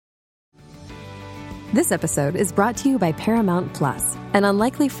This episode is brought to you by Paramount Plus. An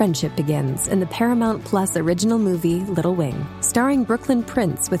unlikely friendship begins in the Paramount Plus original movie Little Wing, starring Brooklyn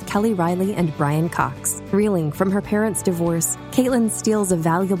Prince with Kelly Riley and Brian Cox. Reeling from her parents' divorce, Caitlin steals a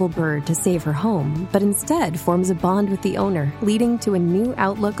valuable bird to save her home, but instead forms a bond with the owner, leading to a new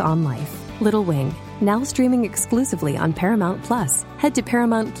outlook on life. Little Wing, now streaming exclusively on Paramount Plus. Head to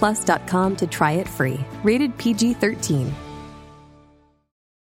ParamountPlus.com to try it free. Rated PG-13.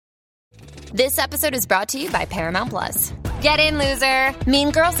 This episode is brought to you by Paramount Plus. Get in, loser!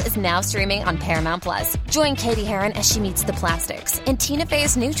 Mean Girls is now streaming on Paramount Plus. Join Katie Heron as she meets the plastics in Tina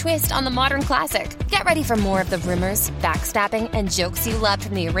Fey's new twist on the modern classic. Get ready for more of the rumors, backstabbing, and jokes you loved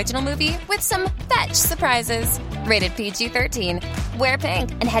from the original movie with some fetch surprises. Rated PG-13. Wear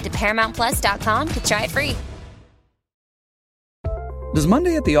pink and head to ParamountPlus.com to try it free. Does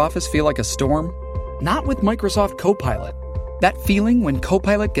Monday at the office feel like a storm? Not with Microsoft Copilot. That feeling when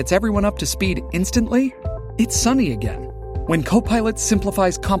Copilot gets everyone up to speed instantly? It's sunny again. When Copilot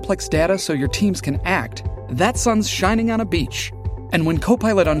simplifies complex data so your teams can act, that sun's shining on a beach. And when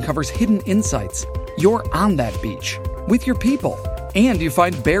Copilot uncovers hidden insights, you're on that beach with your people, and you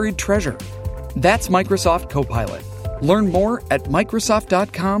find buried treasure. That's Microsoft Copilot. Learn more at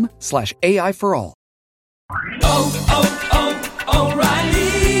Microsoft.com/AI for all.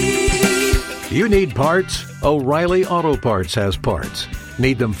 O'Reilly. You need parts? O'Reilly Auto Parts has parts.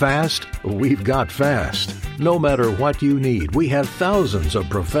 Need them fast? We've got fast. No matter what you need, we have thousands of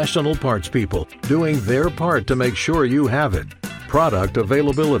professional parts people doing their part to make sure you have it. Product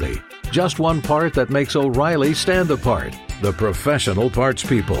availability. Just one part that makes O'Reilly stand apart. The professional parts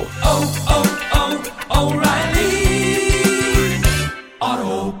people. O'Reilly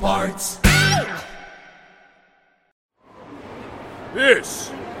Auto Parts. This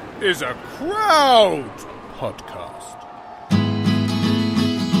is a Crowd Podcast.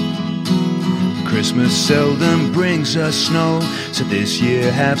 Christmas seldom brings us snow, so this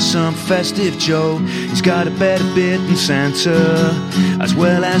year have some festive Joe. He's got a better bit than Santa, as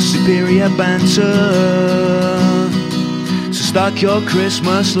well as superior banter. So stock your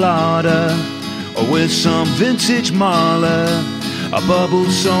Christmas larder, or with some vintage Marla. A bubble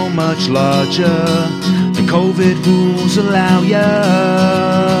so much larger than COVID rules allow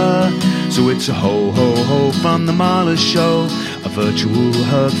ya. So it's a ho, ho, ho from the Marla Show, a virtual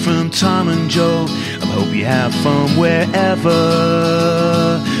hug from Tom and Joe. I hope you have fun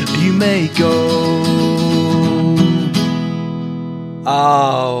wherever you may go.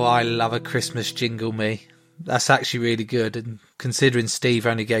 Oh, I love a Christmas jingle, me. That's actually really good. And considering Steve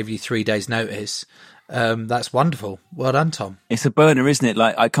only gave you 3 days' notice, that's wonderful. Well done, Tom. It's a burner, isn't it?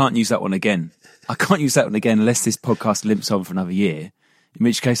 Like, I can't use that one again. I can't use that one again unless this podcast limps on for another year, in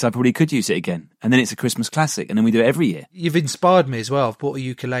which case I probably could use it again. And then it's a Christmas classic, and then we do it every year. You've inspired me as well. I've bought a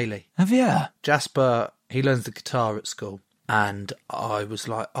ukulele. Have you? Jasper, he learns the guitar at school, and I was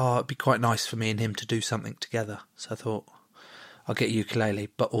like, oh, it'd be quite nice for me and him to do something together. So I thought, I'll get a ukulele,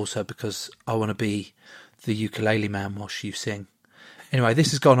 but also because I want to be the ukulele man whilst you sing. Anyway,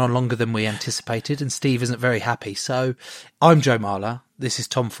 this has gone on longer than we anticipated, and Steve isn't very happy. So I'm Joe Marler, this is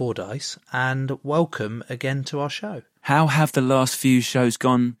Tom Fordyce, and welcome again to our show. How have the last few shows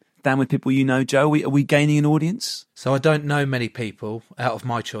gone down with people you know, Joe? Are we gaining an audience? So I don't know many people, out of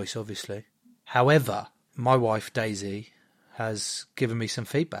my choice, obviously. However, my wife, Daisy, has given me some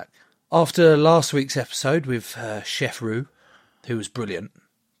feedback. After last week's episode with Chef Roux, who was brilliant,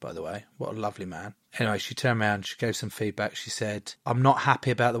 by the way, what a lovely man. Anyway, she turned around, she gave some feedback. She said, I'm not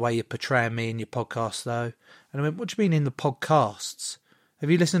happy about the way you're portraying me in your podcast, though. And I went, what do you mean in the podcasts? Have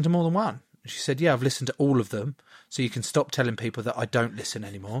you listened to more than one? And she said, yeah, I've listened to all of them, so you can stop telling people that I don't listen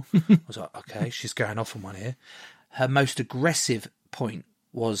anymore. I was like, okay, she's going off on one here. Her most aggressive point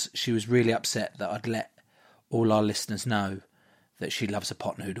was she was really upset that I'd let all our listeners know that she loves a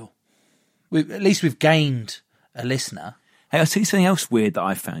pot noodle. At least we've gained a listener. Hey, I'll tell you something else weird that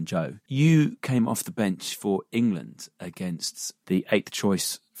I found, Joe. You came off the bench for England against the 8th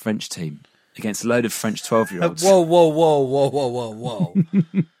choice French team, against a load of French 12-year-olds. Whoa.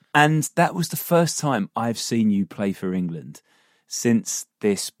 And that was the first time I've seen you play for England since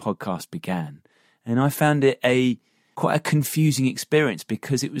this podcast began. And I found it quite a confusing experience,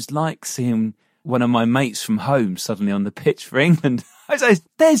 because it was like seeing one of my mates from home suddenly on the pitch for England. I was like,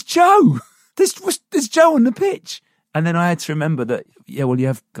 there's Joe! There's Joe on the pitch! And then I had to remember that, yeah, well, you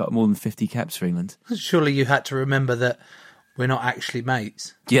have got more than 50 caps for England. Surely you had to remember that we're not actually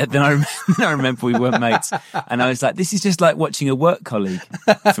mates. Yeah, then I remember we weren't mates. And I was like, this is just like watching a work colleague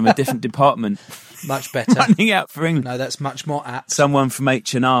from a different department. Much better. Running out for England. No, that's much more apt. Someone from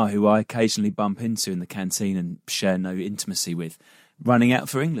H&R who I occasionally bump into in the canteen and share no intimacy with, running out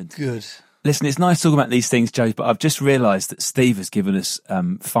for England. Good. Listen, it's nice talking about these things, Joe, but I've just realised that Steve has given us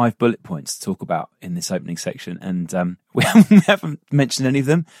 5 bullet points to talk about in this opening section, and we haven't mentioned any of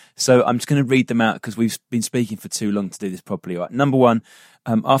them. So I'm just going to read them out because we've been speaking for too long to do this properly. Right. Number 1,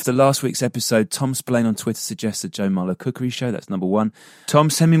 after last week's episode, Tom Spillane on Twitter suggested Joe Marler cookery show. That's number 1. Tom,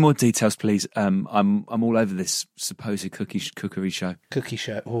 send me more details, please. I'm all over this supposed cookery show. Cookie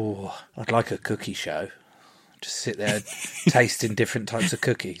show. Oh, I'd like a cookie show. Just sit there tasting different types of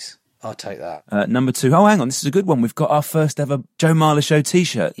cookies. I'll take that. Number 2. Oh, hang on. This is a good one. We've got our first ever Joe Marler Show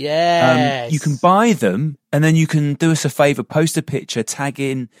T-shirt. Yes. You can buy them and then you can do us a favour, post a picture, tag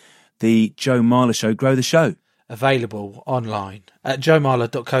in the Joe Marler Show, grow the show. Available online at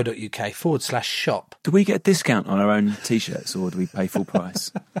joemarler.co.uk/shop. Do we get a discount on our own T-shirts or do we pay full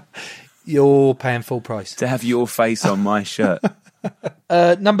price? You're paying full price. To have your face on my shirt.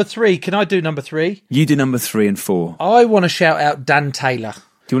 Number 3. Can I do number 3? You do number 3 and 4. I want to shout out Dan Taylor.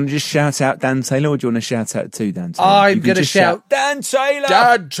 Do you want to just shout out Dan Taylor or do you want to shout out to Dan Taylor? I'm going to shout Dan Taylor!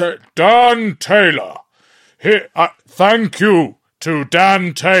 Dan Taylor. Thank you to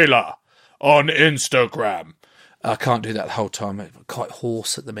Dan Taylor on Instagram. I can't do that the whole time. I'm quite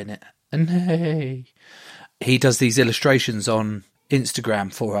hoarse at the minute. And hey, he does these illustrations on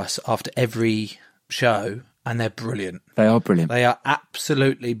Instagram for us after every show, and they're brilliant. They are brilliant. They are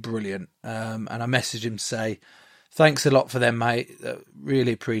absolutely brilliant. And I messaged him to say, thanks a lot for them, mate.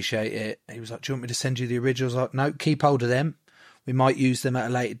 Really appreciate it. He was like, do you want me to send you the originals? I was like, no, keep hold of them. We might use them at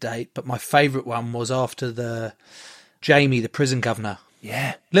a later date. But my favourite one was after the Jamie, the prison governor.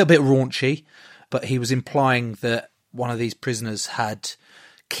 Yeah. A little bit raunchy, but he was implying that one of these prisoners had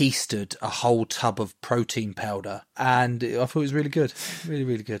keistered a whole tub of protein powder. And I thought it was really good. Really,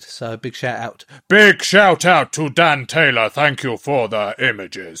 really good. So big shout out. Big shout out to Dan Taylor. Thank you for the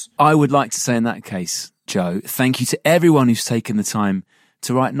images. I would like to say in that case, Joe, thank you to everyone who's taken the time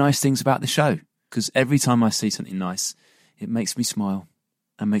to write nice things about the show. Because every time I see something nice, it makes me smile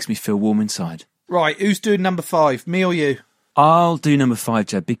and makes me feel warm inside. Right, who's doing number 5? Me or you? I'll do number 5,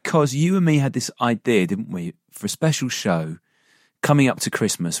 Joe, because you and me had this idea, didn't we, for a special show coming up to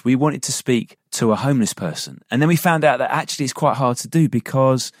Christmas. We wanted to speak to a homeless person. And then we found out that actually it's quite hard to do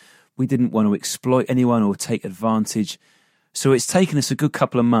because we didn't want to exploit anyone or take advantage. So it's taken us a good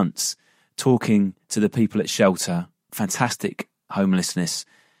couple of months talking to the people at Shelter, fantastic homelessness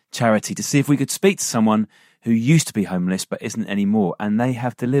charity, to see if we could speak to someone who used to be homeless but isn't anymore. And they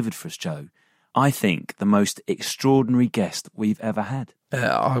have delivered for us, Joe. I think the most extraordinary guest we've ever had.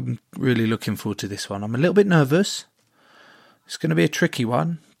 I'm really looking forward to this one. I'm a little bit nervous. It's going to be a tricky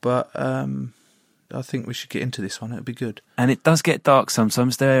one, but I think we should get into this one. It'll be good. And it does get dark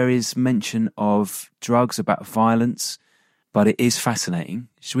sometimes. There is mention of drugs, about violence, but it is fascinating.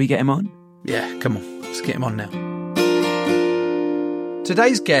 Should we get him on? Yeah, come on. Let's get him on now.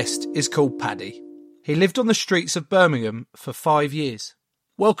 Today's guest is called Paddy. He lived on the streets of Birmingham for 5 years.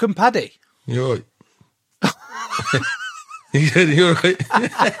 Welcome, Paddy. You're right. You're right.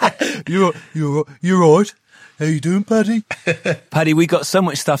 You're right. How you doing, Paddy? Paddy, we got so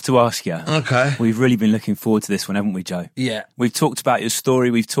much stuff to ask you. Okay. We've really been looking forward to this one, haven't we, Joe? Yeah. We've talked about your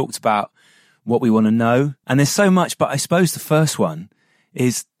story. We've talked about what we want to know. And there's so much, but I suppose the first one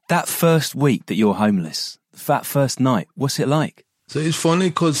is that first week that you're homeless, that first night. What's it like? So it's funny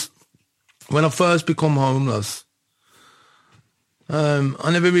because when I first become homeless,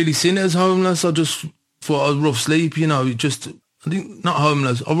 I never really seen it as homeless. I just thought I was rough sleep, I think not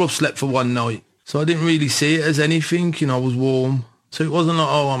homeless. I rough slept for one night. So I didn't really see it as anything, I was warm. So it wasn't like,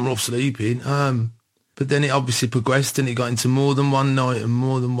 oh, I'm rough sleeping. But then it obviously progressed and it got into more than one night and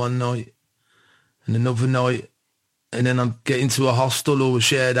more than one night and another night. And then I'd get into a hostel or a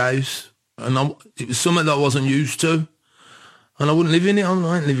shared house. And it was something that I wasn't used to. And I wouldn't live in it.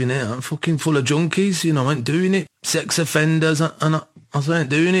 I ain't living it. I'm fucking full of junkies, I ain't doing it. Sex offenders, and I ain't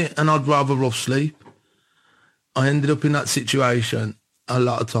doing it. And I'd rather rough sleep. I ended up in that situation a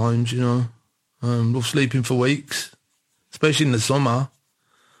lot of times, rough sleeping for weeks, especially in the summer.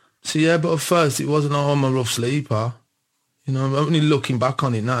 So yeah, but at first it wasn't, oh, I'm a rough sleeper. I'm only looking back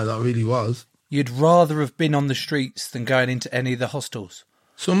on it now, that really was. You'd rather have been on the streets than going into any of the hostels?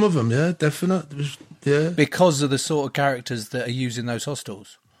 Some of them, yeah, definitely. Yeah. Because of the sort of characters that are used in those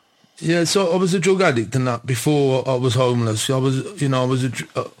hostels? Yeah, so I was a drug addict and that before I was homeless. I was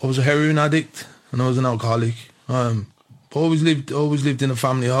a heroin addict and I was an alcoholic. Always lived in a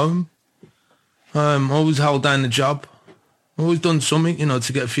family home. Always held down the job. Always done something,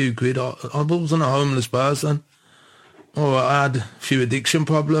 to get a few quid. I wasn't a homeless person. Or I had a few addiction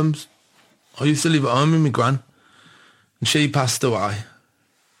problems. I used to live at home with my gran, and she passed away.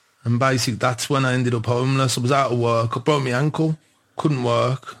 And basically, that's when I ended up homeless. I was out of work. I broke my ankle. couldn't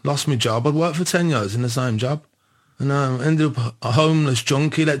work, lost my job. I'd worked for 10 years in the same job. And ended up a homeless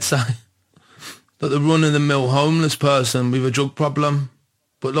junkie, let's say. Like the run-of-the-mill homeless person with a drug problem.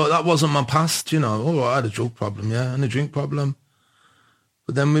 But like that wasn't my past, you know. All right, I had a drug problem, yeah, and a drink problem.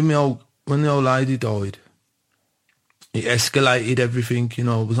 But then when the old lady died, it escalated everything, you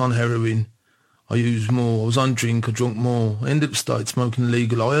know. I was on heroin, I used more. I was on drink, I drunk more. I ended up started smoking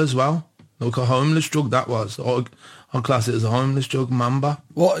illegal eye as well. Like a homeless drug, that was. I'll class it as a homeless drug, Mamba.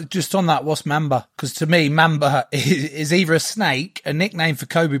 What? Just on that, what's Mamba? Because to me, Mamba is either a snake, a nickname for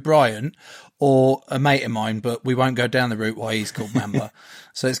Kobe Bryant, or a mate of mine, but we won't go down the route why he's called Mamba.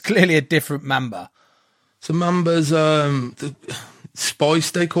 So it's clearly a different Mamba. So Mamba's the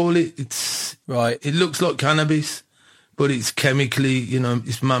spice, they call it. It's right. It looks like cannabis, but it's chemically, you know,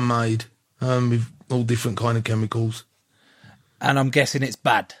 it's man-made with all different kind of chemicals. And I'm guessing it's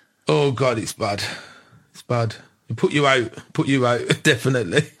bad. Oh, God, it's bad. It's bad. It put you out,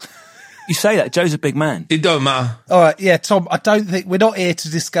 definitely. You say that, Joe's a big man. It don't matter. All right, yeah, Tom, I don't think we're not here to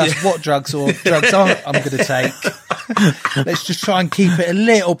discuss what drugs I'm going to take. Let's just try and keep it a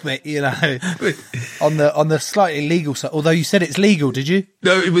little bit, you know, on the slightly legal side. Although you said it's legal, did you?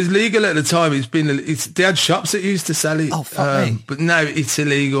 No, it was legal at the time. They had shops that used to sell it. Oh, fuck me. But now it's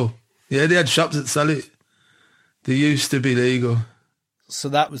illegal. Yeah, they had shops that sell it. They used to be legal. So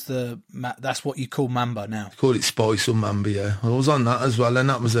that's what you call Mamba now. Call it spice or Mamba, yeah. I was on that as well, and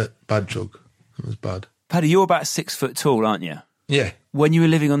that was a bad drug. It was bad. Paddy, you're about 6 foot tall, aren't you? Yeah. When you were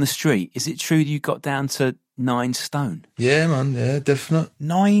living on the street, is it true you got down to 9 stone? Yeah, man, yeah, definitely.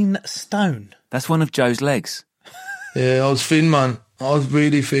 9 stone? That's one of Joe's legs. Yeah, I was thin, man. I was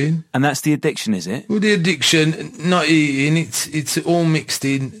really thin. And that's the addiction, is it? Well, the addiction, not eating, it's all mixed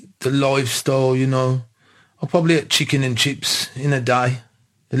in. The lifestyle, you know. I probably ate chicken and chips in a day.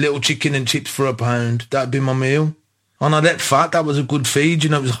 A little chicken and chips for £1. That'd be my meal. And I'd ate fat. That was a good feed.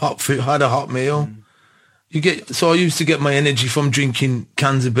 You know, it was hot food. I had a hot meal. So I used to get my energy from drinking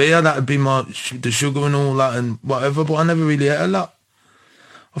cans of beer. That'd be the sugar and all that and whatever. But I never really ate a lot.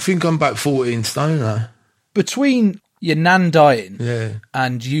 I think I'm about 14 stone now. Between your nan dying yeah.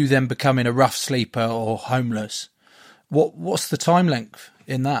 and you then becoming a rough sleeper or homeless, what's the time length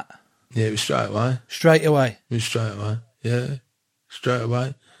in that? Yeah, it was straight away. Straight away? It was straight away, yeah. Straight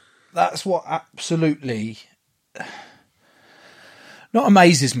away. That's what absolutely, not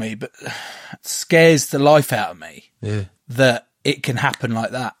amazes me, but scares the life out of me. Yeah. That it can happen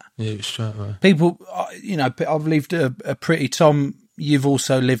like that. Yeah, it was straight away. People, you know, I've lived a pretty, Tom, you've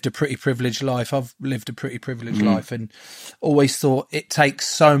also lived a pretty privileged life. I've lived a pretty privileged life and always thought it takes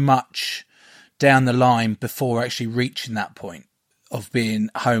so much down the line before actually reaching that point of being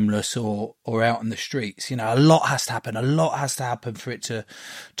homeless or out on the streets. You know, a lot has to happen for it to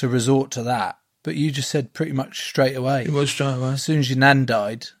resort to that. But you just said pretty much straight away. It was straight away. As soon as your nan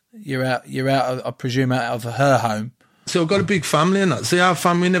died, you're out of, I presume, out of her home. So I've got a big family and that. See, our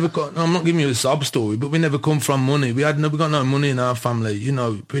family never got, I'm not giving you a sob story, but we never come from money. We got no money in our family, you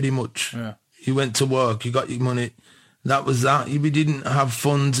know, pretty much. Yeah. You went to work, you got your money. That was that. We didn't have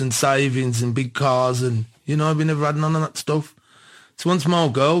funds and savings and big cars and, you know, we never had none of that stuff. So once my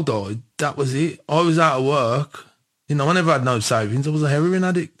old girl died, that was it. I was out of work. You know, I never had no savings. I was a heroin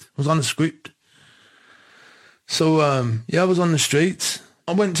addict. I was on a script. So, I was on the streets.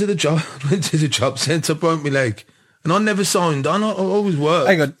 I went to the job centre, broke my leg. And I never signed on. I always worked.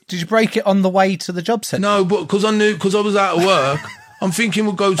 Hang on, did you break it on the way to the job centre? No, but because I was out of work, I'm thinking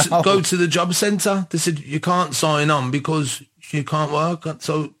we'll go to the job centre. They said, you can't sign on because you can't work.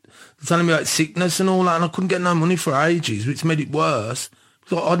 So they're telling me about sickness and all that, and I couldn't get no money for ages, which made it worse.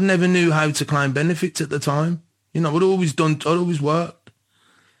 So I never knew how to claim benefits at the time. You know, I'd always worked.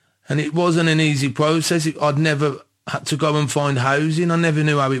 And it wasn't an easy process. I'd never had to go and find housing. I never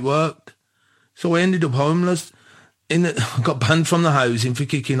knew how it worked. So I ended up homeless. I got banned from the housing for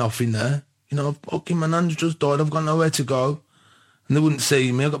kicking off in there. You know, fucking my nan's just died. I've got nowhere to go. And they wouldn't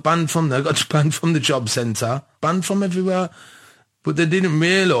see me. I got banned from there. I got banned from the job centre. Banned from everywhere. But they didn't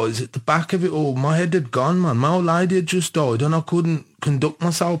realise at the back of it all, my head had gone, man. My old lady had just died and I couldn't conduct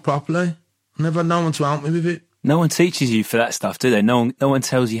myself properly. I never had no one to help me with it. No one teaches you for that stuff, do they? No one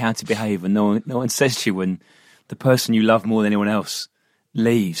tells you how to behave, and no one says to you when the person you love more than anyone else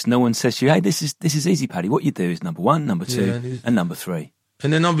leaves. No one says to you, hey, this is easy, Paddy. What you do is number 1, number 2, and number 3.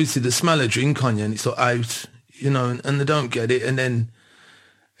 And then obviously the smell of drink on you and it's like out, you know, and they don't get it. And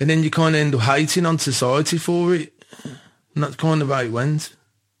then you kind of end up hating on society for it. And that's kind of how it went.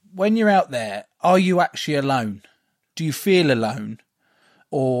 When you're out there, are you actually alone? Do you feel alone?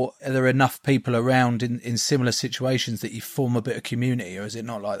 Or are there enough people around in similar situations that you form a bit of community, or is it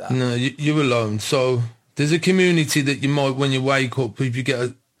not like that? No, you're alone. So There's a community that you might, when you wake up, if you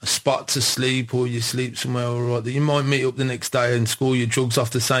get a spot to sleep or you sleep somewhere all right, that you might meet up the next day and score your drugs off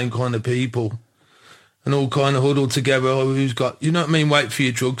the same kind of people and all kind of huddle together. Who's got, you know what I mean, wait for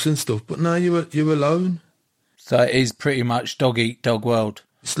your drugs and stuff. But no, you're alone. So it is pretty much dog eat dog world.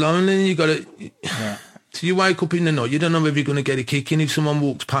 It's lonely and you got to... Yeah. So you wake up in the night, you don't know if you're going to get a kick in if someone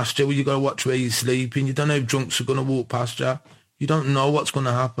walks past you, well, you got to watch where you're sleeping. You don't know if drunks are going to walk past you. You don't know what's going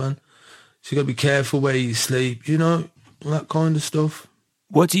to happen. So you got to be careful where you sleep, you know, that kind of stuff.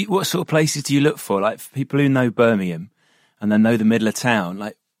 What sort of places do you look for? Like, for people who know Birmingham and then know the middle of town,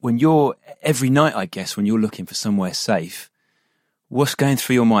 like when you're, every night, I guess, when you're looking for somewhere safe, what's going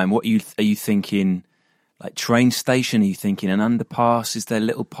through your mind? What are you thinking? Like train station? Are you thinking an underpass? Is there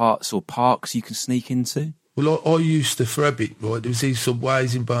little parts or parks you can sneak into? Well, I used to, for a bit, right, there was these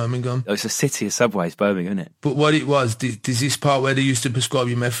subways in Birmingham. Oh, it's a city of subways, Birmingham, isn't it? But what it was, there's this part where they used to prescribe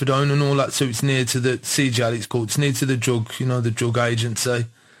you methadone and all that, so it's near to the CGL, it's called, it's near to the drug, you know, the drug agency.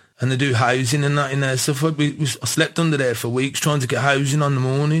 And they do housing and that in there. So I slept under there for weeks trying to get housing on the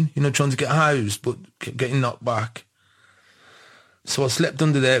morning, you know, trying to get housed, but getting knocked back. So I slept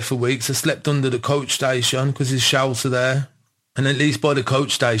under there for weeks. I slept under the coach station because there's shelter there. And at least by the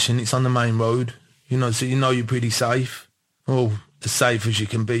coach station, it's on the main road, you know, so you know you're pretty safe. Or as safe as you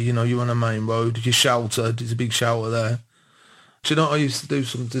can be, you know, you're on a main road. You're sheltered. There's a big shelter there. Do you know what I used to do?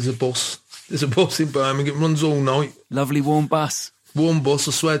 There's a bus. There's a bus in Birmingham. It runs all night. Lovely warm bus. Warm bus,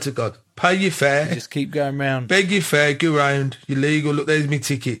 I swear to God. Pay your fare. You just keep going round. Beg your fare, go round. You're legal. Look, there's my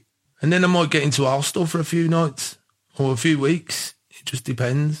ticket. And then I might get into a hostel for a few nights or a few weeks. It just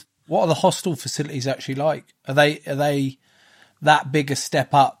depends. What are the hostel facilities actually like? Are they that big a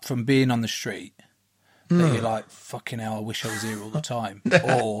step up from being on the street that you're like, fucking hell, I wish I was here all the time?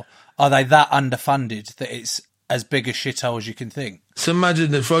 Or are they that underfunded that it's as big a shithole as you can think? So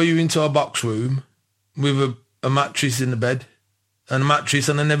imagine they throw you into a box room with a mattress in the bed and a mattress,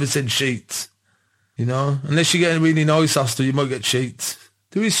 and I never said sheets, you know? Unless you get a really nice hostel, you might get sheets.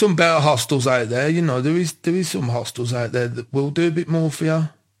 There is some better hostels out there, you know. There is some hostels out there that will do a bit more for you.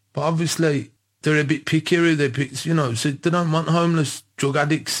 But obviously, they're a bit pickier. They pick, you know, so they don't want homeless drug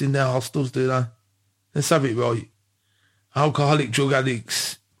addicts in their hostels, do they? Let's have it right. Alcoholic drug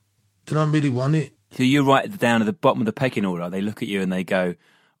addicts, they don't really want it. So you're right down at the bottom of the pecking order. They look at you and they go,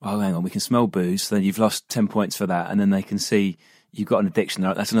 oh, hang on, we can smell booze. So then you've lost 10 points for that. And then they can see you've got an addiction.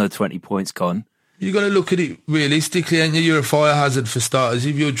 That's another 20 points gone. You've got to look at it realistically, ain't you? You're a fire hazard for starters.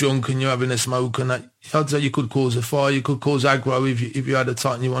 If you're drunk and you're having a smoke and that, I'd say you could cause a fire. You could cause aggro if you had a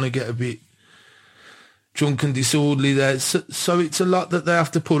tight and you want to get a bit drunk and disorderly there. So it's a lot that they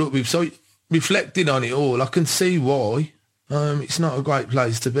have to put up with. So reflecting on it all, I can see why. It's not a great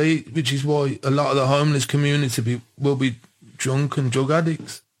place to be, which is why a lot of the homeless community will be drunk and drug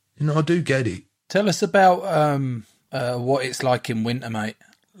addicts. You know, I do get it. Tell us about what it's like in winter, mate.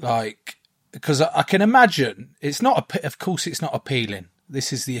 Like, because I can imagine it's not. Of course, it's not appealing.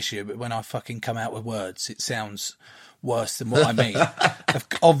 This is the issue. But when I fucking come out with words, it sounds worse than what I mean.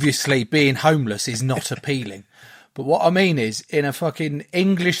 Obviously, being homeless is not appealing. But what I mean is, in a fucking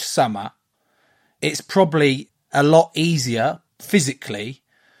English summer, it's probably a lot easier physically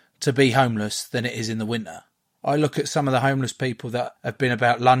to be homeless than it is in the winter. I look at some of the homeless people that have been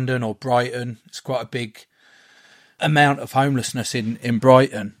about London or Brighton. It's quite a big amount of homelessness in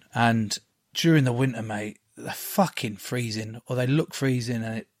Brighton. And during the winter, mate, they're fucking freezing, or they look freezing,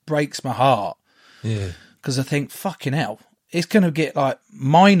 and it breaks my heart. Yeah. Because I think, fucking hell, it's going to get like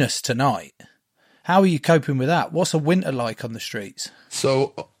minus tonight. How are you coping with that? What's a winter like on the streets?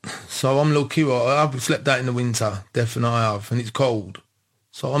 So I'm lucky. Well, I've slept out in the winter, definitely I have, and it's cold.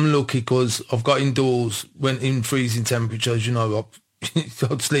 So I'm lucky because I've got indoors when in freezing temperatures, you know,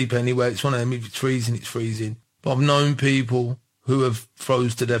 I'd sleep anywhere. It's one of them, if it's freezing, it's freezing. But I've known people who have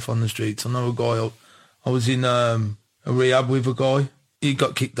froze to death on the streets. I know a guy, I was in a rehab with a guy. He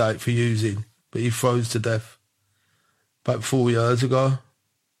got kicked out for using, but he froze to death about 4 years ago.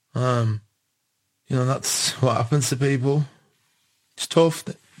 You know, that's what happens to people. It's tough.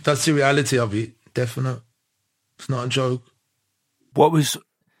 That's the reality of it, definite. It's not a joke. What was...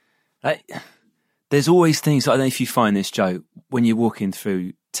 like, there's always things, I don't know if you find this, Joe, when you're walking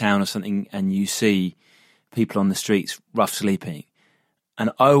through town or something and you see people on the streets rough sleeping,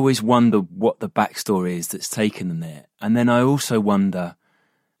 and I always wonder what the backstory is that's taken them there. And then I also wonder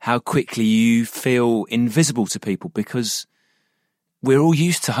how quickly you feel invisible to people, because we're all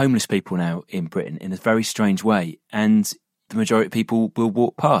used to homeless people now in Britain in a very strange way, and the majority of people will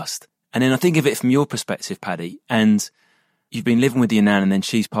walk past. And then I think of it from your perspective, Paddy, and you've been living with your nan and then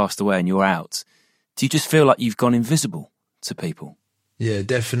she's passed away and you're out. Do you just feel like you've gone invisible to people? Yeah,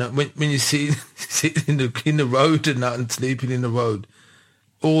 definitely. When you see sitting in the road and that and sleeping in the road,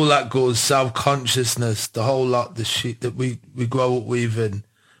 all that goes, self-consciousness, the whole lot, the shit that we grow up with and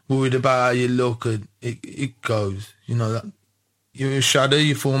worried about how you look, and it goes, you know, that you're a shadow,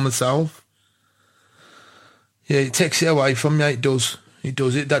 your former self. Yeah, it takes it away from you, it does.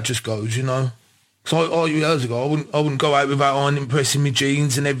 That just goes, you know. So years ago, I wouldn't go out without ironing, pressing my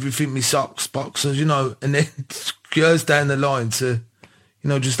jeans and everything, my socks, boxers, you know, and then years down the line to, you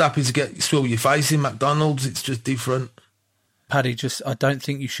know, just happy to swell your face in McDonald's. It's just different. Paddy, I don't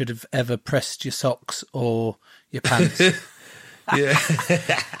think you should have ever pressed your socks or your pants. Yeah.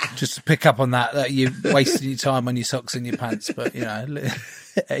 Just to pick up on that you're wasting your time on your socks and your pants, but, you know,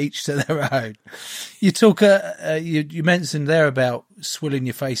 each to their own. You talk, you mentioned there about swilling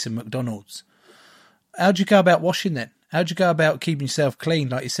your face in McDonald's. How'd you go about washing then? How'd you go about keeping yourself clean?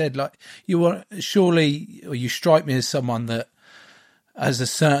 Like you said, like you strike me as someone that has a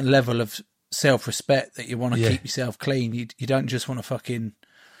certain level of self-respect, that you want to keep yourself clean. You don't just want to fucking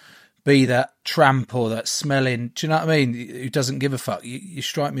be that tramp or that smelling, do you know what I mean, who doesn't give a fuck. You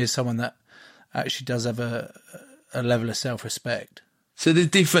strike me as someone that actually does have a level of self-respect. So there's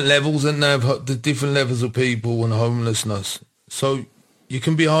different levels, and the different levels of people and homelessness. So you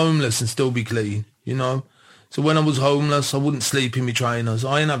can be homeless and still be clean, you know. So when I was homeless, I wouldn't sleep in my trainers.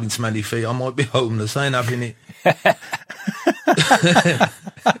 I ain't having smelly feet. I might be homeless. I ain't having it.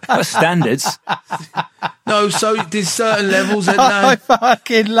 What standards? No, so there's certain levels. I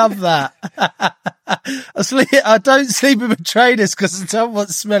fucking love that. I don't sleep in my trainers because I don't want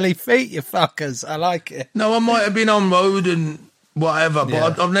smelly feet, you fuckers. I like it. No, I might have been on road and whatever,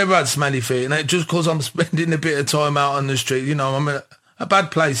 but I've never had smelly feet. And just because I'm spending a bit of time out on the street, you know, I'm in a bad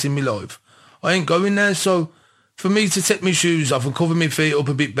place in my life. I ain't going there, so for me to take my shoes off and cover my feet up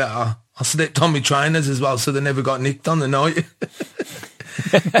a bit better, I slept on my trainers as well, so they never got nicked on the night.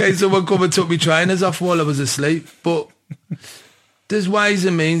 Okay, someone come and took my trainers off while I was asleep. But there's ways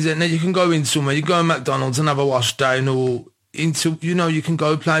and means, and then you can go in somewhere. You go to McDonald's and have a wash down, or into, you know, you can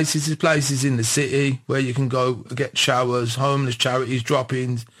go places. There's places in the city where you can go get showers, homeless charities,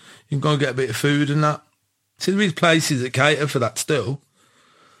 drop-ins. You can go and get a bit of food and that. So there is places that cater for that still.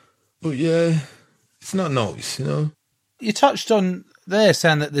 But yeah, it's not nice, you know. You touched on there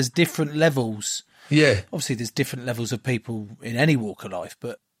saying that there's different levels. Yeah. Obviously, there's different levels of people in any walk of life,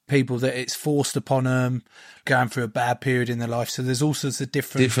 but people that it's forced upon them, going through a bad period in their life. So there's all sorts of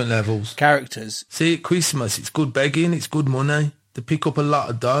different levels, characters. See, at Christmas, it's good begging, it's good money. They pick up a lot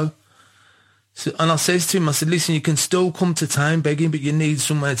of dough. So, and I says to him, I said, listen, you can still come to town begging, but you need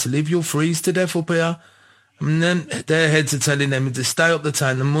somewhere to live. You'll freeze to death up here. And then their heads are telling them to stay up the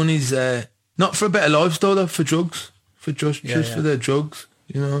town. The money's there. Not for a better lifestyle, though, for drugs. For just for their drugs,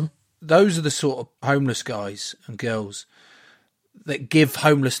 you know. Those are the sort of homeless guys and girls that give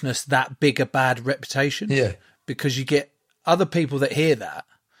homelessness that big a bad reputation. Yeah. Because you get other people that hear that,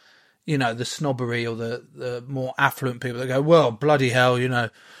 you know, the snobbery or the more affluent people that go, well, bloody hell, you know,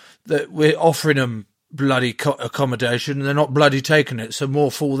 that we're offering them bloody accommodation and they're not bloody taking it, so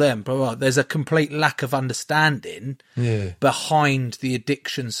more for them. But there's a complete lack of understanding behind the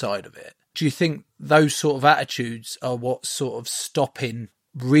addiction side of it. Do you think those sort of attitudes are what's sort of stopping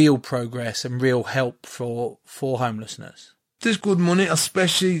real progress and real help for homelessness? There's good money,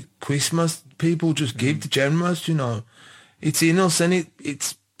 especially Christmas. People just give generous, you know. It's in us, and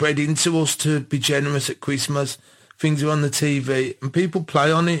it's bred into us to be generous at Christmas. Things are on the TV and people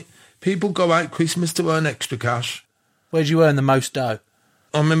play on it. People go out Christmas to earn extra cash. Where do you earn the most dough?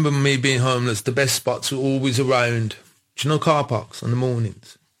 I remember me being homeless. The best spots were always around, do you know, car parks in the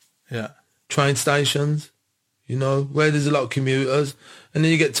mornings? Yeah. Train stations, you know, where there's a lot of commuters. And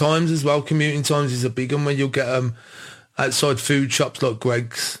then you get times as well. Commuting times is a big one, where you'll get outside food shops like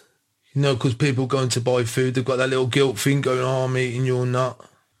Greg's, you know, because people going to buy food, they've got that little guilt thing going, oh, I'm eating, you're not.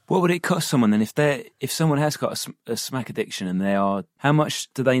 What would it cost someone then if someone has got a smack addiction and how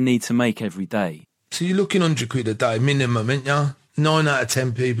much do they need to make every day? So you're looking £100 a day minimum, ain't you? 9 out of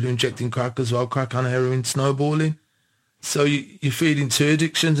 10 people are injecting crack as well, crack and heroin, snowballing. So you're feeding 2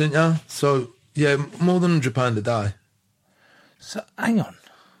 addictions, ain't you? So, yeah, more than £100 a day. So, hang on.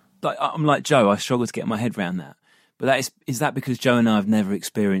 I'm like Joe, I struggle to get my head around that. But is that because Joe and I have never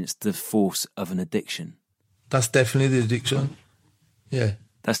experienced the force of an addiction? That's definitely the addiction. Yeah.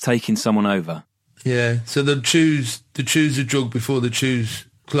 That's taking someone over. Yeah. So they choose a drug before they choose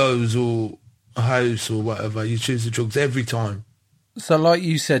clothes or a house or whatever. You choose the drugs every time. So like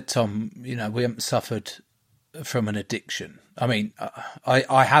you said, Tom, you know, we haven't suffered from an addiction. I mean,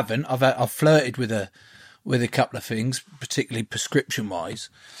 I haven't. I've flirted with a couple of things, particularly prescription wise,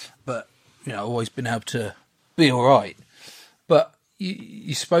 but you know, I've always been able to be all right. But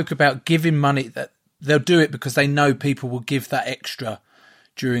you spoke about giving money, that they'll do it because they know people will give that extra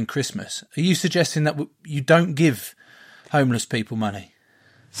during Christmas. Are you suggesting that you don't give homeless people money?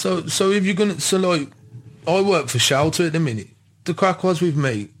 So if you're going to... So, like, I work for Shelter at the minute. The crack was with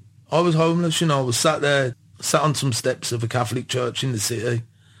me, I was homeless, I was sat on some steps of a Catholic church in the city.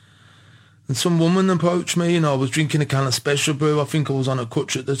 And some woman approached me, I was drinking a can of Special Brew. I think I was on a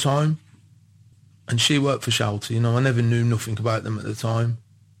crutch at the time. And she worked for Shelter, I never knew nothing about them at the time.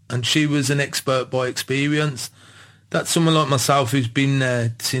 And she was an expert by experience. That's someone like myself who's been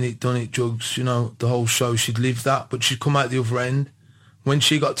there, seen it, done it, drugs, the whole show. She'd lived that, but she'd come out the other end. When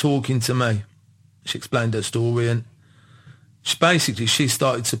she got talking to me, she explained her story, and she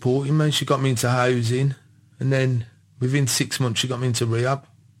started supporting me. She got me into housing, and then within 6 months she got me into rehab.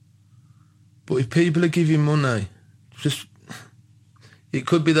 But if people are giving money, it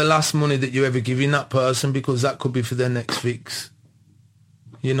could be the last money that you're ever giving that person, because that could be for their next fix.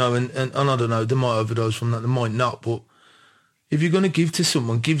 And I don't know, they might overdose from that, they might not, but if you're going to give to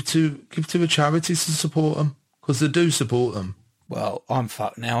someone, give to a charity to support them, because they do support them. Well, I'm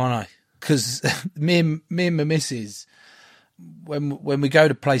fucked now, aren't I? Because me and my missus, when we go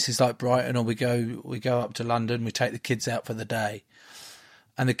to places like Brighton, or we go up to London, we take the kids out for the day,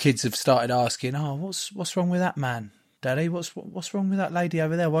 and the kids have started asking, "Oh, what's wrong with that man, Daddy? What's wrong with that lady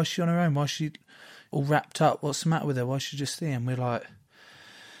over there? Why is she on her own? Why is she all wrapped up? What's the matter with her? Why is she just there?" And we're like,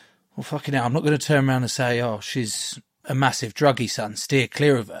 well, fucking hell, I'm not going to turn around and say, "Oh, she's a massive druggie, son, steer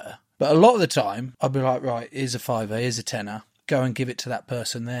clear of her." But a lot of the time, I'll be like, right, here's a £5, here's a £10, go and give it to that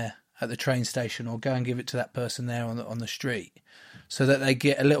person there at the train station, or go and give it to that person there on the street, so that they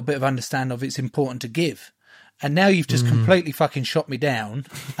get a little bit of understanding of it's important to give. And now you've just completely fucking shot me down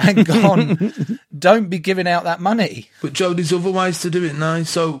and gone, don't be giving out that money. But Joe, there's other ways to do it now.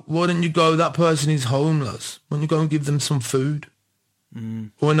 So why don't you go, that person is homeless, why don't you go and give them some food?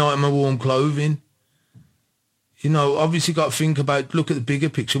 Or an item of warm clothing? Obviously got to think about, look at the bigger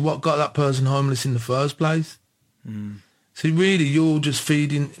picture. What got that person homeless in the first place? So really, you're just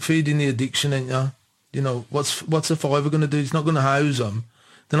feeding the addiction, ain't you? What's a fiver going to do? It's not going to house them.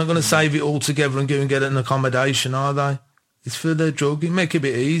 They're not going to save it all together and go and get an accommodation, are they? It's for their drug. It make it a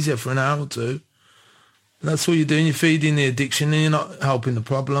bit easier for an hour or two. That's what you're doing. You're feeding the addiction and you're not helping the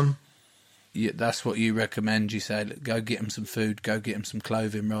problem. Yeah, that's what you recommend. You say, look, go get them some food, go get them some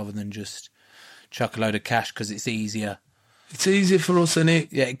clothing, rather than just chuck a load of cash, because it's easier. It's easier for us, isn't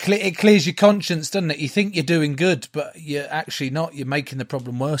it? Yeah, it clears your conscience, doesn't it? You think you're doing good, but you're actually not. You're making the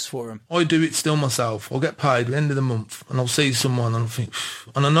problem worse for them. I do it still myself. I'll get paid at the end of the month, and I'll see someone and I think,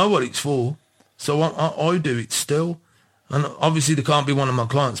 and I know what it's for, so I do it still. And obviously they can't be one of my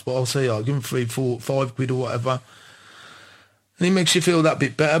clients, but I'll say, I'll give them 3, 4, 5 quid or whatever. And it makes you feel that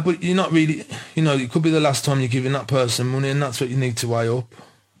bit better, but you're not really, it could be the last time you're giving that person money, and that's what you need to weigh up.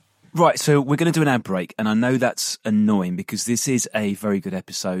 Right, so we're going to do an ad break, and I know that's annoying because this is a very good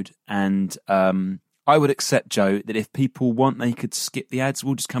episode, and I would accept, Joe, that if people want, they could skip the ads.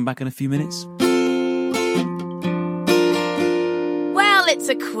 We'll just come back in a few minutes. Well, it's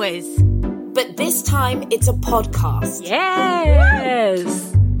a quiz, but this time it's a podcast. Yes!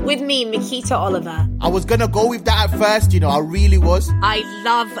 With me, Makita Oliver. I was going to go with that at first, I really was. I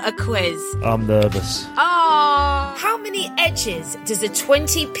love a quiz. I'm nervous. Oh, how many edges does a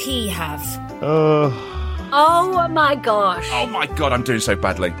 20p have? Oh my gosh. Oh my God, I'm doing so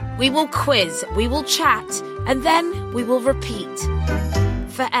badly. We will quiz, we will chat, and then we will repeat.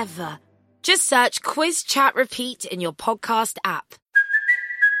 Forever. Just search Quiz Chat Repeat in your podcast app.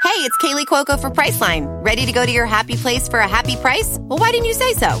 Hey, it's Kaylee Cuoco for Priceline. Ready to go to your happy place for a happy price? Well, why didn't you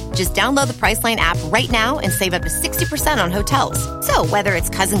say so? Just download the Priceline app right now and save up to 60% on hotels. So whether it's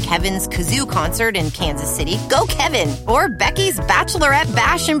Cousin Kevin's Kazoo Concert in Kansas City, go Kevin, or Becky's Bachelorette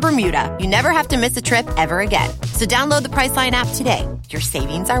Bash in Bermuda, you never have to miss a trip ever again. So download the Priceline app today. Your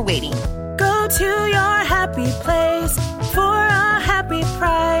savings are waiting. Go to your happy place for a happy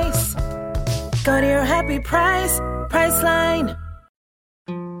price. Go to your happy price, Priceline.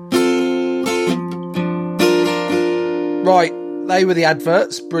 Right, they were the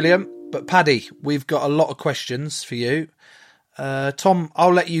adverts, brilliant. But Paddy, we've got a lot of questions for you. Tom,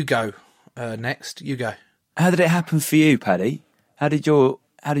 I'll let you go next. You go. How did it happen for you, Paddy? How did your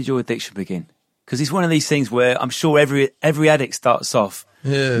addiction begin? Because it's one of these things where I'm sure every addict starts off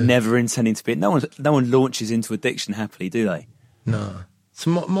never intending to be. No one launches into addiction happily, do they? No.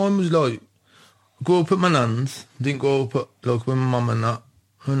 So mine was like, I grew up at my nan's. Didn't grow up with my mum and that.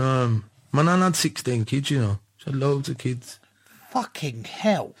 And my nan had 16 kids, She had loads of kids. Fucking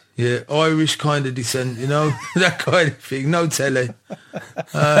hell. Yeah, Irish kind of descent, that kind of thing. No telly.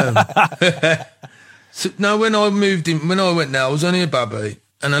 So now when I moved in, when I went there, I was only a baby,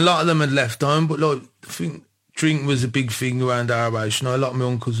 and a lot of them had left home, but like, I think drink was a big thing around our age. You know, a lot of my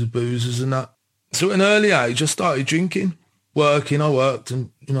uncles were boozers and that. So at an early age, I started drinking. I worked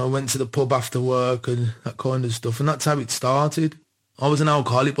and, you know, went to the pub after work and that kind of stuff. And that's how it started. I was an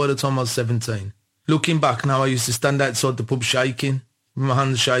alcoholic by the time I was 17. Looking back now, I used to stand outside the pub shaking, with my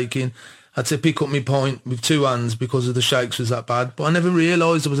hands shaking. I had to pick up my pint with two hands because of the shakes was that bad. But I never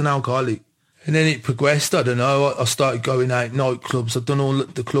realised I was an alcoholic. And then it progressed, I don't know. I started going out nightclubs. I'd done all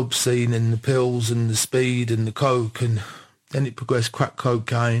the club scene and the pills and the speed and the coke. And then it progressed crack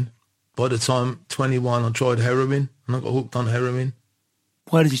cocaine. By the time 21, I tried heroin and I got hooked on heroin.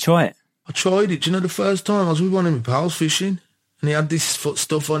 Why did you try it? I tried it. Do you know, the first time I was with one of my pals fishing and he had this foot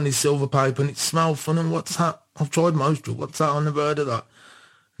stuff on his silver paper and it smelled fun. And what's that? I've tried most drugs. What's that? I never heard of that.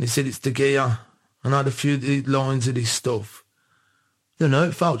 And he said, it's the gear. And I had a few lines of this stuff. You know,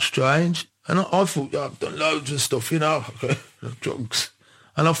 it felt strange. And I thought, yeah, I've done loads of stuff, you know, drugs.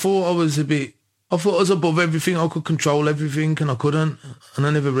 And I thought I was above everything. I could control everything and I couldn't. And I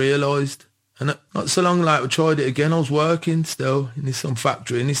never realised. And not so long later, I tried it again. I was working still in some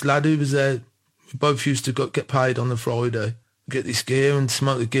factory. And this lad who was there, we both used to get paid on the Friday, get this gear and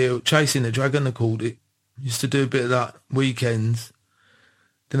smoke the gear. Chasing the Dragon, they called it. Used to do a bit of that weekends.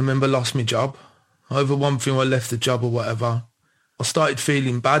 Then I remember I lost my job. Over one thing, I left the job or whatever. I started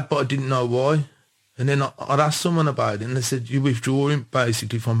feeling bad, but I didn't know why. And then I'd asked someone about it, and they said, you're withdrawing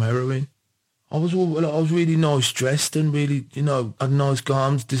basically from heroin. I was really nice dressed and really, you know, had nice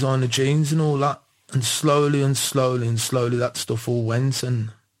garments, designer jeans and all that. And slowly, that stuff all went. And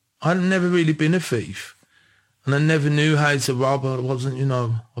I'd never really been a thief. And I never knew how to rob. I wasn't, you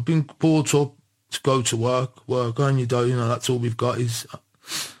know, I've been brought up to go to work, earn your dough, you know, that's all we've got is.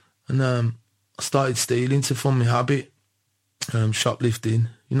 And I started stealing to fund my habit. Shoplifting,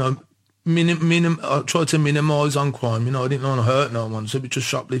 you know, I tried to minimise on crime, you know, I didn't want to hurt no one, so it was just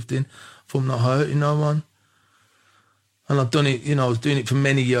shoplifting from not hurting no one. And I've done it, you know, I was doing it for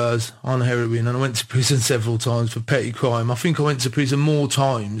many years on heroin, and I went to prison several times for petty crime. I think I went to prison more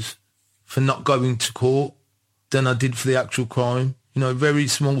times for not going to court than I did for the actual crime, you know, very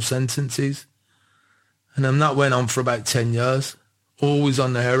small sentences. And then that went on for about 10 years, always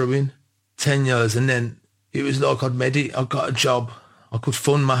on the heroin, 10 years, and then it was like I'd made it. I got a job. I could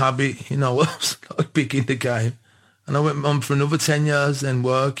fund my habit. You know, I was like big in the game. And I went on for another 10 years, then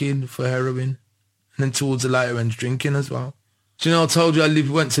working for heroin. And then towards the later end, drinking as well. Do you know, I told you I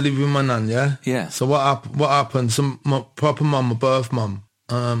went to live with my nan, yeah? Yeah. So what happened? My proper mum, my birth mum,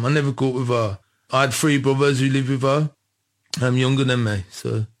 I never grew up with her. I had 3 brothers who lived with her, younger than me.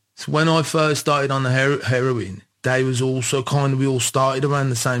 So when I first started on the heroin, they was also we all started around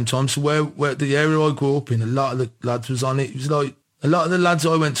the same time. So where the area I grew up in, a lot of the lads was on it. It was like, a lot of the lads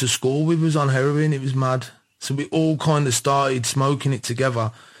I went to school with was on heroin. It was mad. So we all kind of started smoking it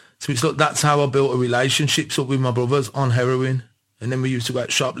together. So it's like, that's how I built a relationship with my brothers, on heroin. And then we used to go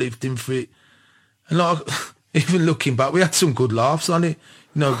out shoplifting for it. And like, even looking back, we had some good laughs on it.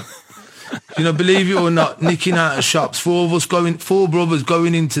 You know, believe it or not, nicking out of shops, 4 brothers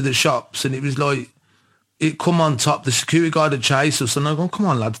going into the shops, and it was like, it come on top, the security guard would chase us, and I go, come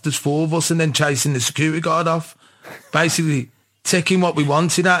on lads, there's 4 of us, and then chasing the security guard off, basically taking what we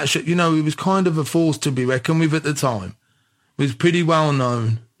wanted out of shit. You know, it was kind of a force to be reckoned with at the time. It was pretty well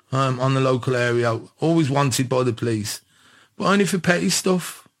known on the local area, always wanted by the police, but only for petty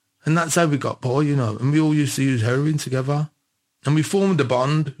stuff. And that's how we got by, you know, and we all used to use heroin together. And we formed a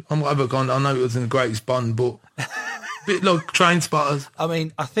bond. I know it wasn't the greatest bond, but a bit like Train Spotters. I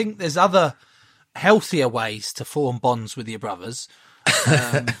mean, I think there's other healthier ways to form bonds with your brothers.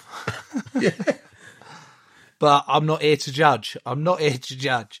 Yeah. But I'm not here to judge. How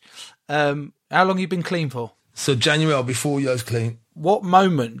long have you been clean for? So January, I'll be 4 years clean. What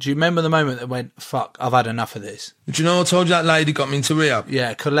moment, do you remember the moment that went, fuck, I've had enough of this? Do you know I told you that lady got me into rehab?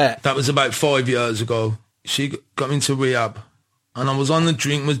 Yeah, Colette. That was about 5 years ago. She got me into rehab. And I was on the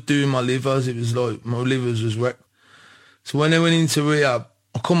drink, was doing my livers. It was like, my livers was wrecked. So when I went into rehab,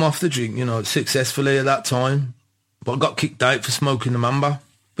 I come off the drink, you know, successfully at that time. But I got kicked out for smoking the Mamba.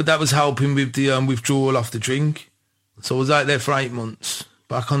 But that was helping with the withdrawal off the drink. So I was out there for 8 months,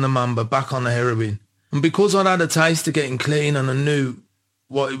 back on the Mamba, back on the heroin. And because I'd had a taste of getting clean and I knew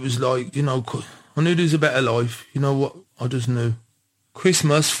what it was like, you know, I knew there was a better life. You know what? I just knew.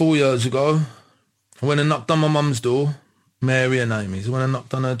 Christmas 4 years ago, I went and knocked on my mum's door. Mary, her name is. When I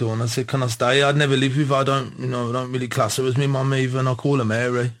knocked on her door and I said, can I stay? I'd never lived with her. I don't really class her as my mum even. I call her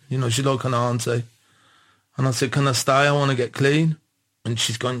Mary. You know, she's like an auntie. And I said, can I stay? I want to get clean. And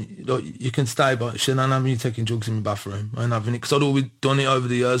she's gone, look, you can stay, but she said, I'm having you taking drugs in my bathroom. I ain't having it. Because I'd always done it over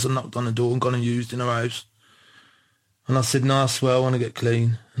the years. I knocked on the door and gone and used in her house. And I said, no, I swear I want to get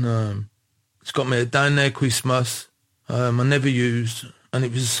clean. And it's got me down there Christmas. I never used. And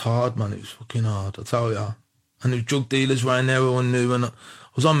it was hard, man. It was fucking hard, I tell you. And there was drug dealers around there who I knew. And I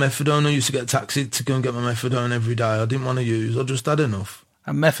was on methadone. I used to get a taxi to go and get my methadone every day. I didn't want to use. I just had enough.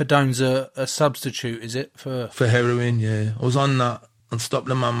 And methadone's a substitute, is it? For heroin, yeah. I was on that. And stopped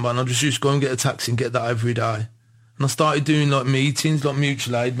the man, and I just used to go and get a taxi and get that every day. And I started doing like meetings, like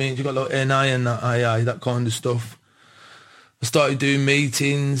mutual aid meetings. You got like NA and that AA, that kind of stuff. I started doing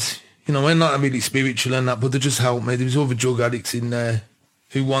meetings, you know, we're not really spiritual and that, but they just helped me. There was other drug addicts in there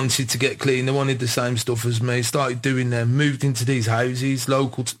who wanted to get clean. They wanted the same stuff as me. Started doing them, moved into these houses,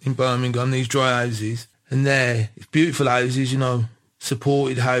 local in Birmingham, these dry houses. And there, it's beautiful houses, you know,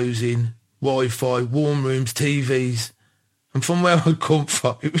 supported housing, Wi-Fi, warm rooms, TVs. And from where I'd come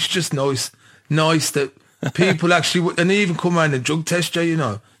from, it was just nice that people actually, and they even come around and drug test you, you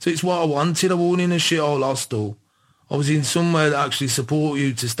know. So it's what I wanted. I wasn't in a shithole hostel. I was in somewhere that actually support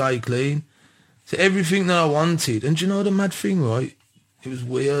you to stay clean. So everything that I wanted. And do you know the mad thing, right? It was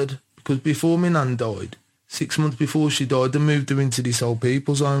weird, because before my nan died, 6 months before she died, they moved her into this old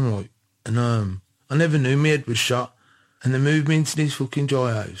people's home, right? And I never knew my head was shot. And they moved me into this fucking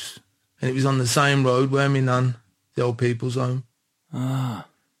dry house. And it was on the same road where my nan, the old people's home. I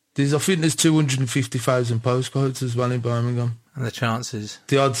think there's 250,000 postcodes as well in Birmingham. And the chances?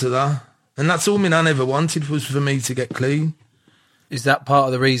 The odds of that. And that's all my nan ever wanted, was for me to get clean. Is that part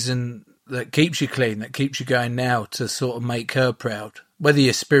of the reason that keeps you clean, that keeps you going now, to sort of make her proud? Whether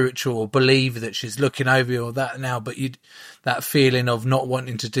you're spiritual or believe that she's looking over you or that now, but that feeling of not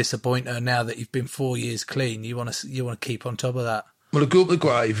wanting to disappoint her now that you've been 4 years clean, you want to keep on top of that. Well, I go up the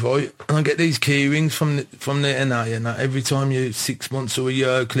grave, right, and I get these key rings from the NA, and that every time you're 6 months or a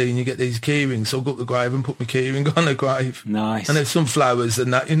year clean, you get these key rings. So I go up the grave and put my key ring on the grave. Nice. And there's some flowers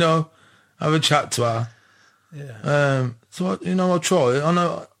and that, you know. Have a chat to her. Yeah. So, I try. I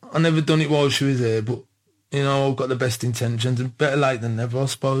know I never done it while she was there, but, you know, I've got the best intentions, and better late than never, I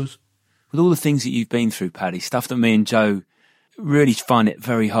suppose. With all the things that you've been through, Paddy, stuff that me and Joe really find it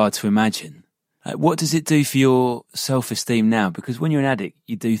very hard to imagine. What does it do for your self-esteem now? Because when you're an addict,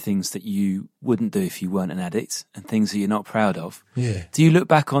 you do things that you wouldn't do if you weren't an addict, and things that you're not proud of. Yeah. Do you look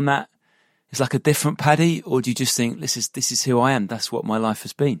back on that as like a different Paddy, or do you just think, this is who I am, that's what my life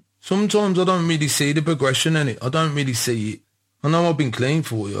has been? Sometimes I don't really see the progression in it. I don't really see it. I know I've been clean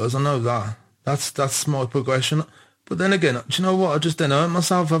for 4 years. I know that. That's my progression. But then again, do you know what? I just don't hurt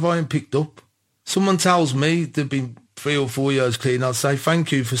myself. Have I ain't picked up? Someone tells me they've been 3 or 4 years clean, I'll say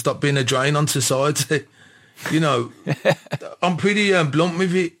thank you for stop being a drain on society. You know, I'm pretty blunt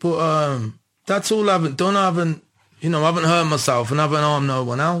with it, but that's all I haven't done. I haven't hurt myself and haven't harmed no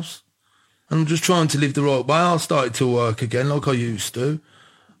one else. I'm just trying to live the right way. I started to work again like I used to,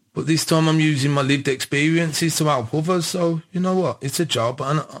 but this time I'm using my lived experiences to help others. So, you know what? It's a job,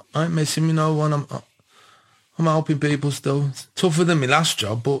 and I ain't messing with no one. I'm helping people still. It's tougher than my last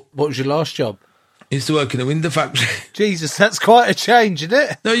job, but... What was your last job? I used to work in a window factory. Jesus, that's quite a change, isn't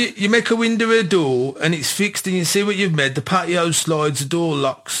it? No, you make a window or a door and it's fixed and you see what you've made. The patio slides, the door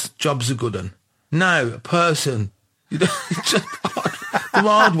locks, job's a good one. Now, a person, it's just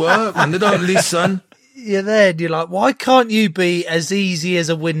hard work, man. They don't listen. You're there and you're like, why can't you be as easy as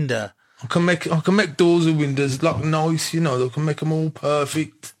a window? I can make doors and windows look nice, you know. I can make them all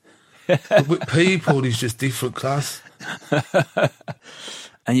perfect. But with people, it's just different class.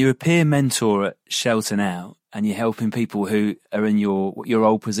 And you're a peer mentor at Shelter now, and you're helping people who are in your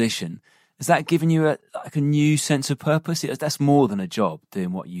old position. Has that given you a new sense of purpose? That's more than a job,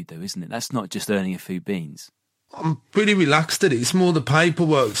 doing what you do, isn't it? That's not just earning a few beans. I'm pretty relaxed at it. It's more the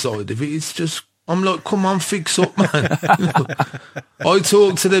paperwork side of it. It's just, I'm like, come on, fix up, man. I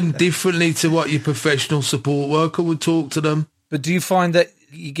talk to them differently to what your professional support worker would talk to them. But do you find that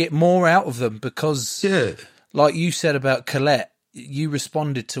you get more out of them? Because, like you said about Colette, you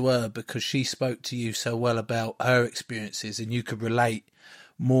responded to her because she spoke to you so well about her experiences, and you could relate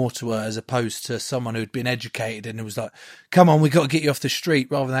more to her as opposed to someone who'd been educated and it was like, come on, we got to get you off the street,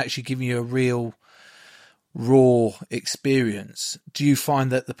 rather than actually giving you a real raw experience. Do you find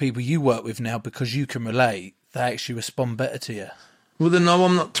that the people you work with now, because you can relate, they actually respond better to you? Well, they know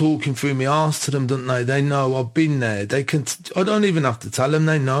I'm not talking through my arse to them, don't they? They know I've been there. They can. I don't even have to tell them.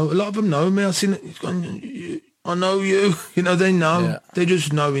 They know. A lot of them know me. I've seen it. I know you. You know, they know. Yeah. They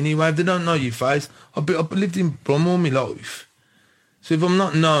just know anyway. If they don't know your face, I've lived in Brum all my life. So if I'm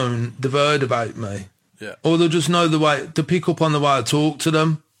not known, they've heard about me. Yeah. Or they'll just know the way, to pick up on the way I talk to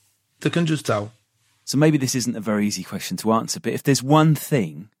them. They can just tell. So maybe this isn't a very easy question to answer, but if there's one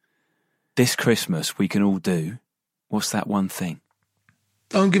thing this Christmas we can all do, what's that one thing?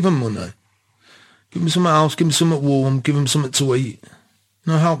 Don't give them money. Give them something else, give them something warm, give them something to eat.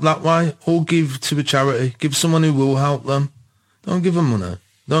 No, help that way, or give to a charity. Give someone who will help them. Don't give them money.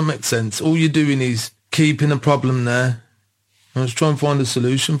 Don't make sense. All you're doing is keeping a problem there. I was trying to find a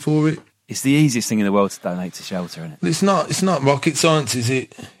solution for it. It's the easiest thing in the world to donate to shelter, isn't it? It's not rocket science, is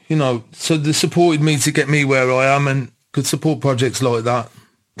it? You know, so they supported me to get me where I am and could support projects like that.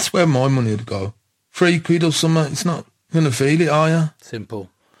 That's where my money would go. £3 or something, it's not going to feel it, are you? Simple.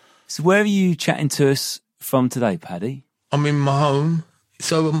 So where are you chatting to us from today, Paddy? I'm in my home.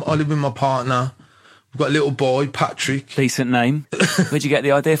 So I live with my partner. We've got a little boy, Patrick. Decent name. Where'd you get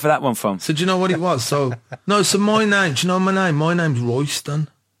the idea for that one from? So do you know what it was? So my name, do you know my name? My name's Royston.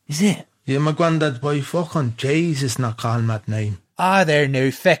 Is it? Yeah, my granddad's boy, fucking Jesus, not calling that name. Ah, there now,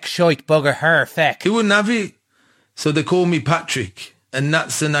 feck, shite, bugger, her, feck. He wouldn't have it. So they call me Patrick, and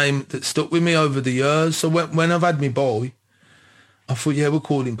that's the name that stuck with me over the years. So when I've had my boy, I thought, yeah, we'll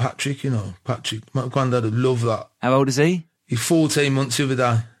call him Patrick, you know, Patrick. My granddad would love that. How old is he? He's 14 months the other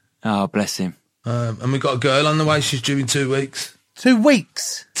day. Oh, bless him. And we got a girl on the way. She's due in 2 weeks. 2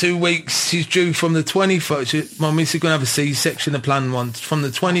 weeks? 2 weeks. She's due from the 21st. My missus is going to have a C-section, a planned one, from the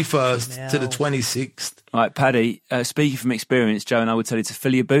 21st to the 26th. All right, Paddy, speaking from experience, Joe and I would tell you to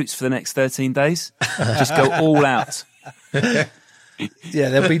fill your boots for the next 13 days. Just go all out. Yeah,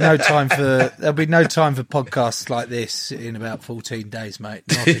 there'll be no time for podcasts like this in about 14 days, mate.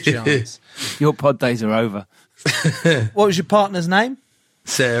 Not a chance. Your pod days are over. What was your partner's name?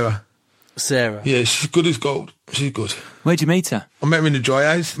 Sarah. Yeah, she's good as gold. She's good. Where'd you meet her? I met her in the dry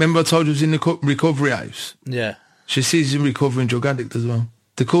house. Remember I told you I was in the recovery house? Yeah. She's a recovering drug addict as well.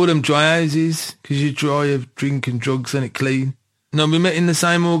 They call them dry houses because you're dry of drinking drugs and it clean. No, we met in the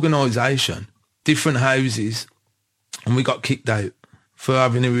same organisation, different houses, and we got kicked out for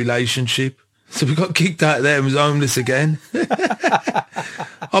having a relationship. So we got kicked out there and was homeless again.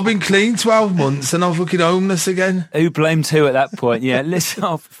 I've been clean 12 months and I'm fucking homeless again. Who blamed who at that point? Yeah, listen,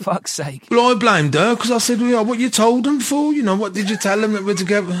 oh, for fuck's sake. Well, I blamed her because I said, well, what you told them for? You know, what did you tell them that we're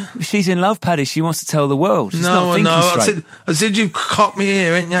together? She's in love, Paddy. She wants to tell the world. She's not thinking straight. I said, you've caught me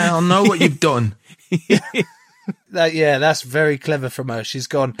here, ain't you? I know what you've done. Yeah, that's very clever from her. She's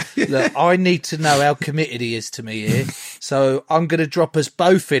gone, look, I need to know how committed he is to me here. So I'm going to drop us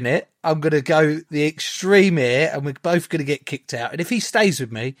both in it. I'm going to go the extreme here and we're both going to get kicked out. And if he stays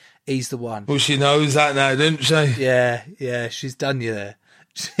with me, he's the one. Well, she knows that now, doesn't she? Yeah, she's done you there.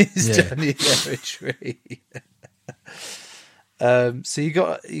 She's done you there, Tree. So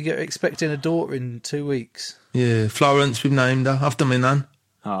you're expecting a daughter in 2 weeks. Yeah, Florence, we've named her after my nan.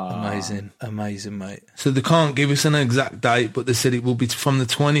 Oh. Amazing, mate. So they can't give us an exact date, but they said it will be from the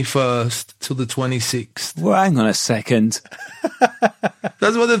 21st till the 26th. Well, hang on a second.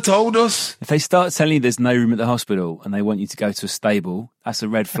 That's what they've told us. If they start telling you there's no room at the hospital and they want you to go to a stable, that's a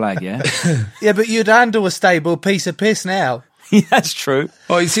red flag, yeah? Yeah, but you'd handle a stable piece of piss now. Yeah, that's true.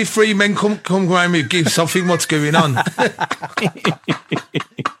 Oh, you see 3 men come around with gifts. I think what's going on.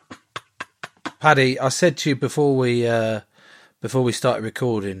 Paddy, I said to you before we started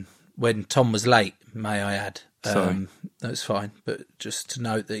recording, when Tom was late, may I add. Sorry. That's fine. But just to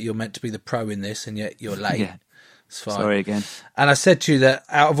note that you're meant to be the pro in this and yet you're late. Yeah. It's fine. Sorry again. And I said to you that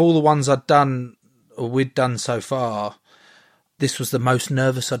out of all the ones I'd done, or we'd done so far, this was the most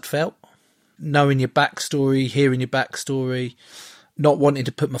nervous I'd felt. Knowing your backstory, hearing your backstory, not wanting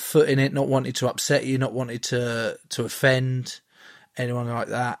to put my foot in it, not wanting to upset you, not wanting to offend anyone like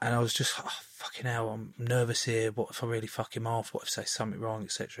that. And I was just, fucking hell, I'm nervous here. What if I really fuck him off? What if I say something wrong,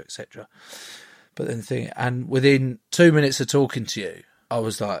 etc., etc. But then and within 2 minutes of talking to you, I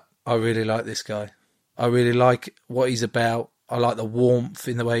was like, I really like this guy. I really like what he's about. I like the warmth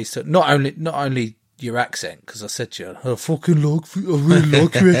in the way he's not only your accent, because I said to you, I really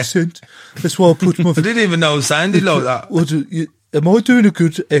like your accent. That's why I put my. I didn't even know it sounded like that. Am I doing a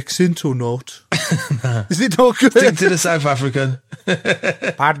good accent or not? Is it not good? Stick to the South African.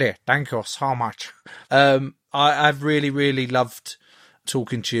 Paddy, thank you so much. I've really, really loved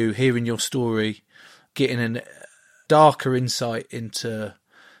talking to you, hearing your story, getting a darker insight into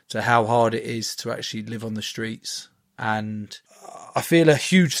how hard it is to actually live on the streets. And I feel a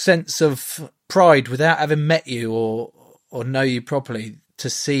huge sense of pride without having met you or know you properly to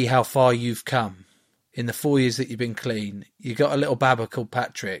see how far you've come. In the 4 years that you've been clean, you got a little babber called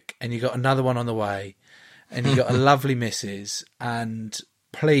Patrick, and you got another one on the way, and you got a lovely missus. And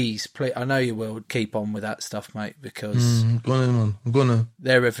please, I know you will keep on with that stuff, mate, because I'm gonna.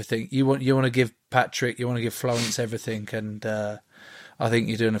 They're everything. You want to give Patrick, you want to give Florence everything, and I think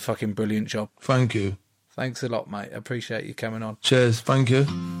you're doing a fucking brilliant job. Thank you. Thanks a lot, mate. I appreciate you coming on. Cheers. Thank you.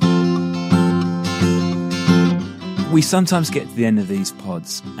 We sometimes get to the end of these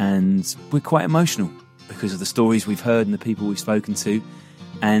pods and we're quite emotional because of the stories we've heard and the people we've spoken to.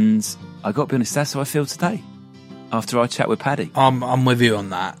 And I got to be honest, that's how I feel today after our chat with Paddy. I'm with you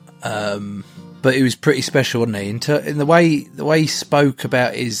on that. But it was pretty special, wasn't he? In the way he spoke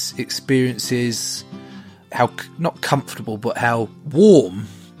about his experiences, how not comfortable, but how warm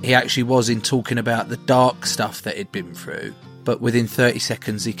he actually was in talking about the dark stuff that he'd been through. But within 30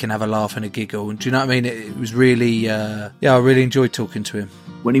 seconds, he can have a laugh and a giggle. And do you know what I mean? It was really, I really enjoyed talking to him.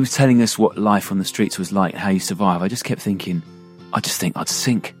 When he was telling us what life on the streets was like, how you survive, I just kept thinking, I just think I'd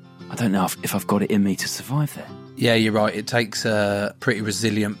sink. I don't know if I've got it in me to survive there. Yeah, you're right. It takes a pretty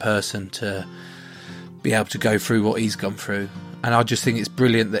resilient person to be able to go through what he's gone through. And I just think it's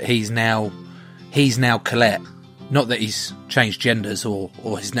brilliant that he's now Colette. Not that he's changed genders or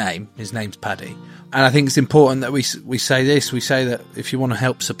his name. His name's Paddy. And I think it's important that we say this. We say that if you want to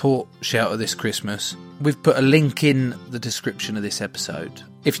help support Shelter this Christmas, we've put a link in the description of this episode.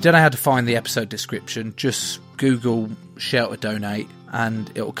 If you don't know how to find the episode description, just Google Shelter Donate and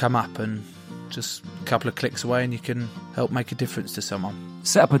it'll come up, and just a couple of clicks away and you can help make a difference to someone.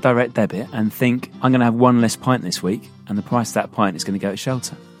 Set up a direct debit and think, I'm going to have one less pint this week, and the price of that pint is going to go to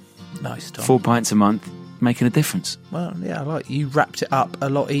Shelter. Nice, Tom. 4 pints a month, making a difference. Well, yeah, you wrapped it up a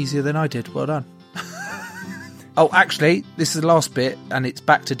lot easier than I did. Well done. Oh, actually, this is the last bit, and it's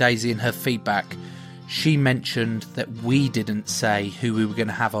back to Daisy and her feedback. She mentioned that we didn't say who we were going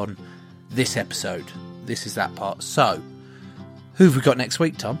to have on this episode. This is that part. So, who have we got next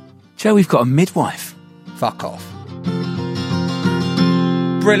week, Tom? Joe, we've got a midwife. Fuck off.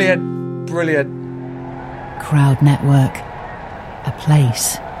 Brilliant. Crowd Network, a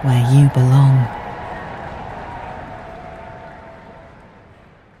place where you belong.